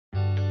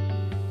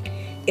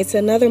It's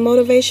another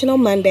Motivational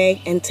Monday,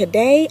 and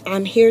today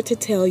I'm here to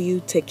tell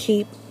you to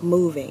keep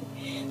moving.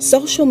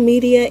 Social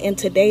media in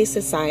today's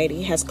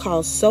society has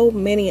caused so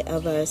many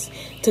of us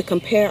to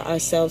compare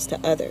ourselves to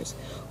others,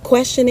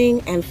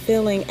 questioning and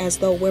feeling as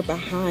though we're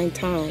behind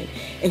time.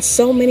 And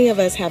so many of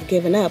us have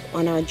given up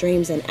on our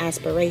dreams and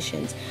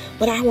aspirations.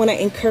 But I want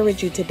to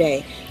encourage you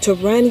today to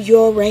run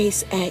your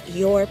race at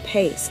your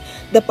pace.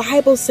 The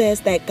Bible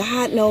says that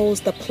God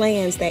knows the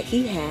plans that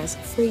He has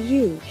for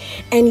you.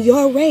 And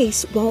your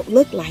race won't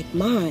look like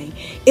mine.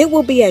 It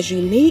will be as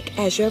unique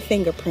as your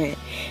fingerprint,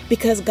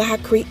 because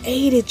God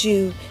created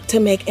you to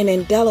make an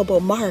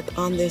indelible mark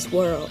on this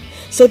world.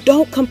 So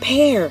don't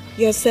compare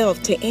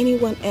yourself to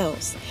anyone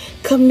else.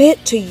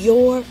 Commit to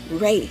your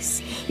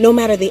race. No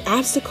matter the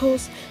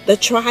obstacles, the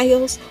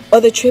trials,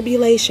 or the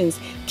tribulations,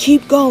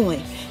 keep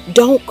going.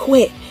 Don't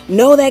quit.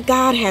 Know that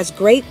God has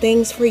great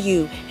things for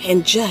you,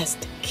 and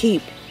just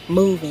keep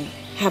moving.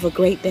 Have a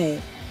great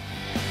day.